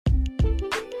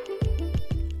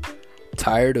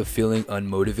Tired of feeling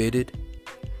unmotivated?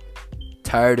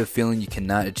 Tired of feeling you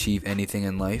cannot achieve anything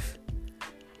in life?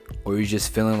 Or you're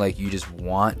just feeling like you just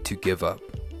want to give up?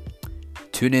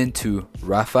 Tune in to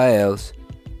Rafael's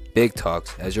Big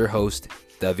Talks as your host,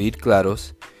 David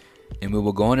Claros, and we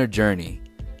will go on a journey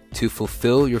to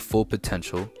fulfill your full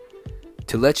potential,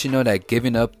 to let you know that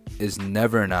giving up is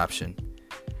never an option,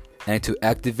 and to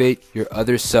activate your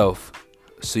other self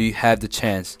so you have the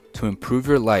chance to improve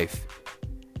your life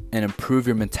and improve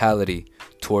your mentality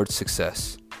towards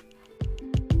success.